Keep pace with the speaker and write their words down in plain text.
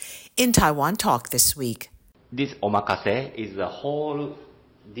in Taiwan Talk this week. This omakase is the whole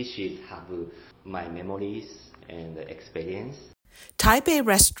dishes have my memories and experience. Taipei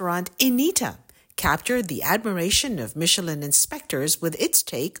restaurant Inita captured the admiration of Michelin inspectors with its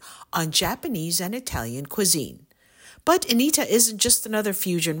take on Japanese and Italian cuisine. But Inita isn't just another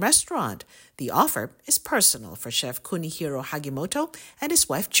fusion restaurant. The offer is personal for Chef Kunihiro Hagimoto and his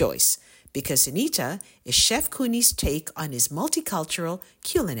wife Joyce, because Inita is Chef Kuni's take on his multicultural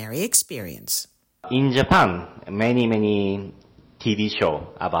culinary experience. In Japan, many TV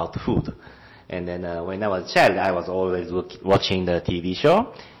show about food. And then when I was a child, I was always watching the TV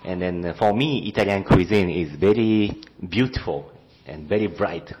show. And then for me, Italian cuisine is very beautiful and very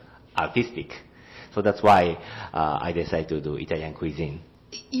bright, artistic. So that's why I decided to do Italian cuisine.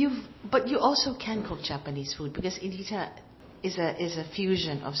 But you also can cook Japanese food, because Inita is a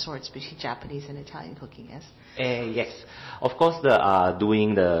fusion of sorts between Japanese and Italian cooking, yes? Yes. Of course,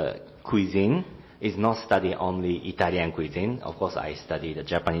 doing the cuisine is not study only Italian cuisine. Of course, I study the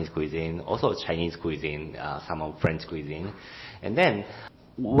Japanese cuisine, also Chinese cuisine, some of French cuisine. And then,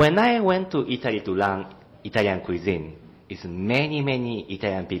 when I went to Italy to learn Italian cuisine, is many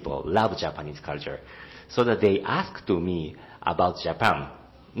Italian people love Japanese culture. So that they asked to me about Japan.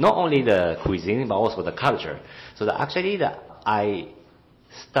 Not only the cuisine, but also the culture. So that actually I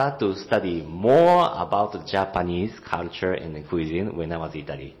start to study more about the Japanese culture and the cuisine when I was in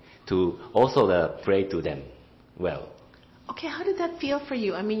Italy, to also pray to them well. Okay, how did that feel for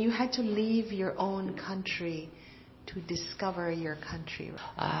you? I mean, you had to leave your own country to discover your country.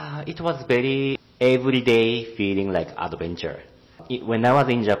 It was very everyday feeling like adventure. When I was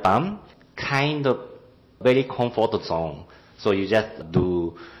in Japan, kind of very comfort zone. So you just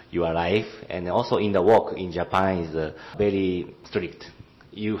do your life, and also in the work in Japan is very strict.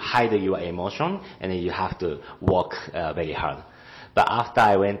 You hide your emotion, and then you have to work very hard. But after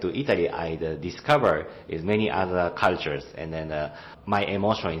I went to Italy, I discovered is many other cultures, and then my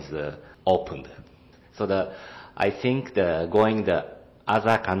emotion is opened. So I think going the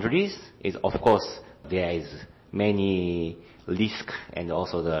other countries is, of course, there is many risk, and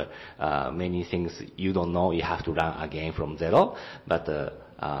also many things you don't know, you have to learn again from zero. But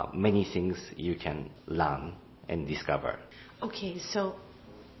many things you can learn and discover. Okay, so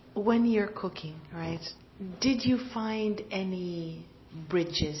when you're cooking, right, did you find any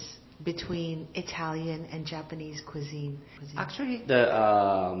bridges between Italian and Japanese cuisine? Actually,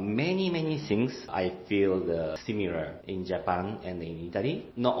 many things I feel similar in Japan and in Italy.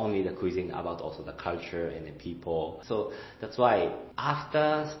 Not only the cuisine, about also the culture and the people. So that's why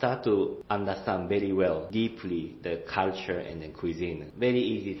after start to understand very well, deeply the culture and the cuisine, very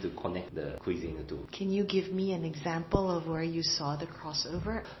easy to connect the cuisine too. Can you give me an example of where you saw the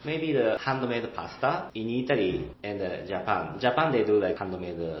crossover? Maybe the handmade pasta in Italy and Japan. Japan, they do like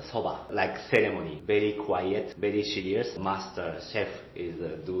handmade soba, like ceremony, very quiet, very serious. Master chef is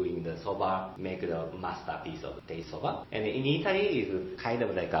doing the soba, make the masterpiece of the soba. And in Italy is kind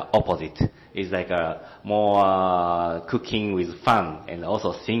of like opposite. It's like more cooking with fun, and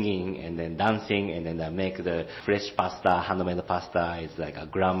also singing and then dancing, and then make the fresh pasta, handmade pasta. It's like a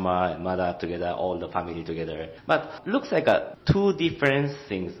grandma and mother together, all the family together. But looks like two different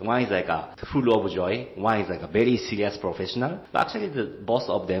things. One is like full of joy. One is like a very serious professional. But actually, both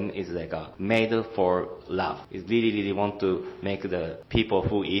of them is like made for love. It's really want to make the people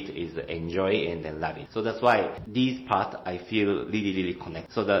who eat is enjoy and then love it. So that's why these part I feel really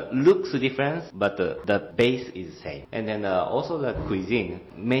connect. So the looks difference, but the base is same. And then also the cuisine,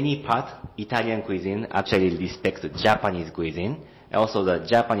 many part Italian cuisine actually respects Japanese cuisine. Also the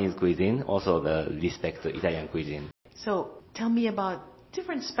Japanese cuisine also respects Italian cuisine. So tell me about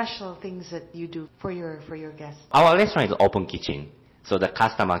different special things that you do for your guests. Our restaurant is open kitchen. So the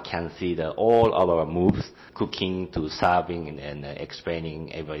customer can see all of our moves, cooking to serving and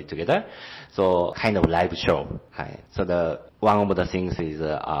explaining everybody together. So kind of live show. So one of the things is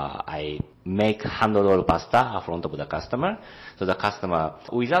I make hand-rolled pasta in front of the customer. So the customer,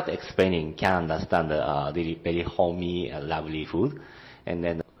 without explaining, can understand the really very homey, lovely food. And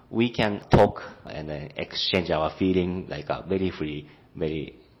then we can talk and exchange our feeling like very free,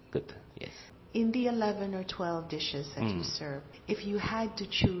 very good. Yes. In the 11 or 12 dishes that you serve, if you had to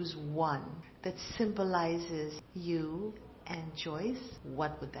choose one that symbolizes you and Joyce,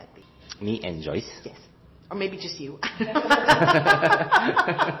 what would that be? Me and Joyce? Yes. Or maybe just you.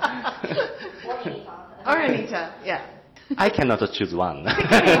 Or Anita, yeah. I cannot choose one.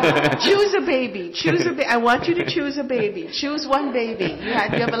 Choose a baby. I want you to choose a baby. Choose one baby. You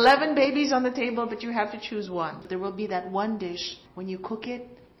have 11 babies on the table, but you have to choose one. There will be that one dish, when you cook it,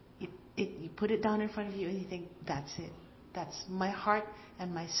 you put it down in front of you and you think, that's it. That's my heart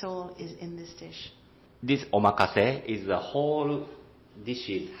and my soul is in this dish. This omakase is the whole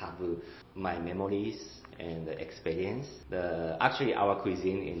dishes have my memories and experience. Actually, our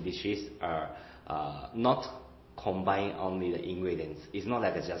cuisine in dishes are not combine only the ingredients. It's not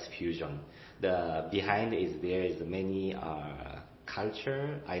like just fusion. The behind is there is many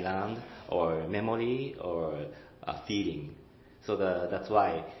culture, island, or memory, or feeling. So that's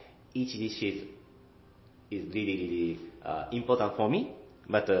why each dish is really important for me.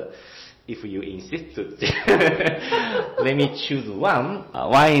 But if you insist to let me choose one.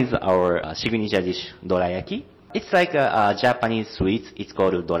 One is our signature dish, dorayaki. It's like a Japanese sweet. It's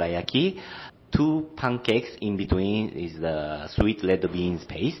called dorayaki. 2 pancakes in between is the sweet red beans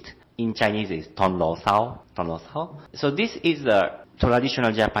paste. In Chinese is tonrosao. So this is the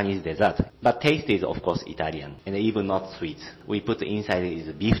traditional Japanese dessert, but taste is of course Italian and even not sweet. We put inside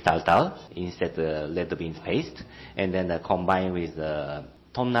is beef tartare instead of red beans paste, and then combine with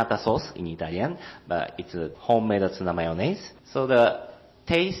tonnata sauce in Italian, but it's a homemade tuna mayonnaise. So the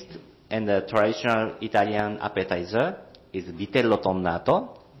taste and the traditional Italian appetizer is vitello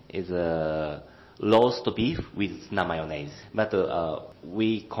tonnato, is a roast beef with tuna mayonnaise. But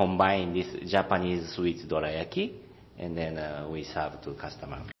we combine this Japanese sweet dorayaki, and then we serve to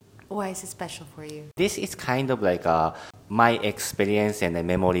customer. Why is it special for you? This is kind of like my experience and a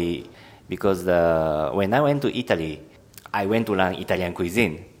memory, because when I went to Italy, I went to learn Italian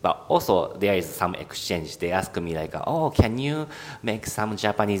cuisine, but also there is some exchange. They ask me like, oh, can you make some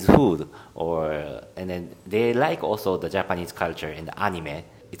Japanese food? And then they like also the Japanese culture and the anime.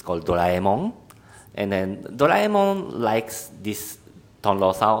 It's called Doraemon. And then Doraemon likes this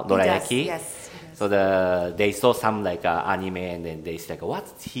tonrosao, dorayaki. Yes. So they saw some like anime, and then they said, like,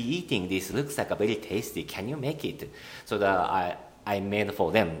 what's he eating? This looks like a very tasty. Can you make it? So I made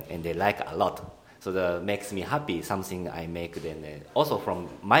for them, and they like a lot. So that makes me happy. Something I make then also from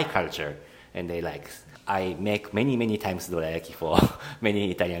my culture, and they like. I make many times dorayaki for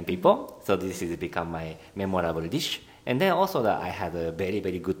many Italian people. So this has become my memorable dish. And then also I had a very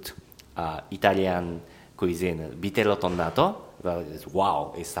good Italian cuisine, vitello tonnato.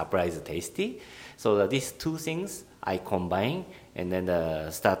 Wow, it's surprise tasty. So these 2 things I combine and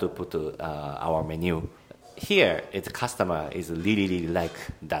then start to put our menu. Here, the customer is really like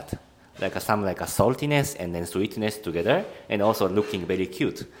that. Like some like a saltiness and then sweetness together, and also looking very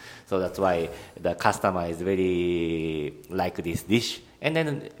cute. So that's why the customer is very like this dish, and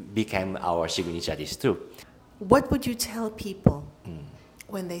then became our signature dish too. What would you tell people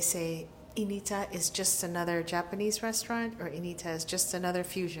when they say Inita is just another Japanese restaurant or Inita is just another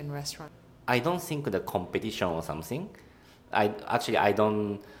fusion restaurant? I don't think the competition or something. I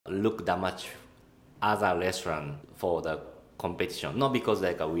don't look that much other restaurant for the competition. Not because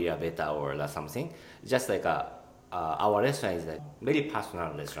like we are better or something. Just like our restaurant is a very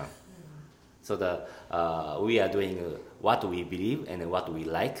personal restaurant. So we are doing what we believe and what we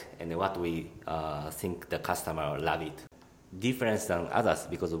like and what we think the customer love it. Different than others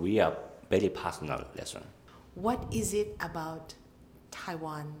because we are very personal restaurant. What is it about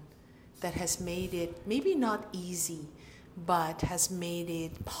Taiwan that has made it maybe not easy, but has made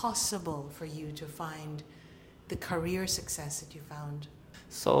it possible for you to find the career success that you found?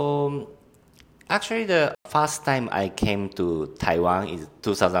 So actually the first time I came to Taiwan is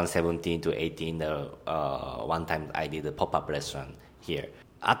 2017 to 18. One time I did a pop-up restaurant here.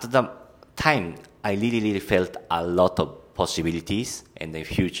 At the time, I really felt a lot of possibilities and the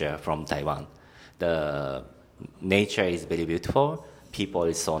future from Taiwan. The nature is very beautiful. People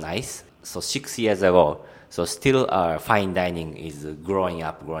is so nice. So 6 years ago, so still fine dining is growing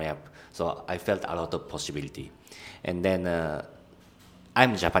up. So I felt a lot of possibility. And then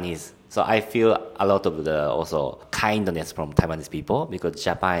I'm Japanese, so I feel a lot of the also kindness from Taiwanese people because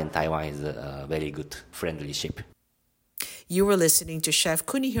Japan and Taiwan is a very good friendship. You were listening to Chef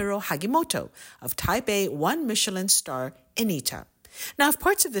Kunihiro Hagimoto of Taipei 1 Michelin star Inita. Now, if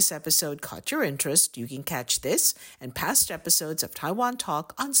parts of this episode caught your interest, you can catch this and past episodes of Taiwan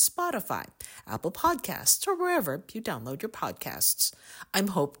Talk on Spotify, Apple Podcasts, or wherever you download your podcasts. I'm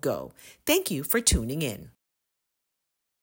Hope Ngo. Thank you for tuning in.